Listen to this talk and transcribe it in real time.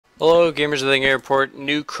Hello, gamers of the airport.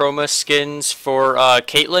 New Chroma skins for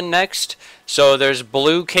Caitlyn next. So there's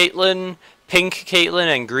blue Caitlyn, pink Caitlyn,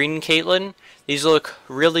 and green Caitlyn. These look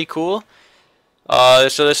really cool.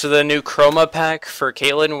 So this is the new Chroma pack for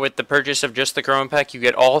Caitlyn. With the purchase of just the Chroma pack, you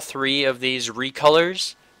get all three of these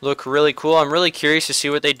recolors. Look really cool. I'm really curious to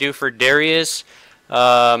see what they do for Darius,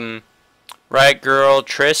 Riot Girl,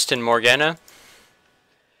 Trist, and Morgana.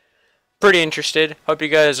 Pretty interested. Hope you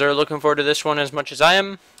guys are looking forward to this one as much as I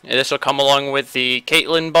am. This will come along with the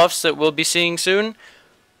Caitlyn buffs that we'll be seeing soon.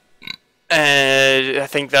 And I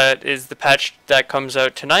think that is the patch that comes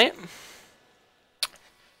out tonight.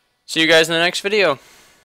 See you guys in the next video.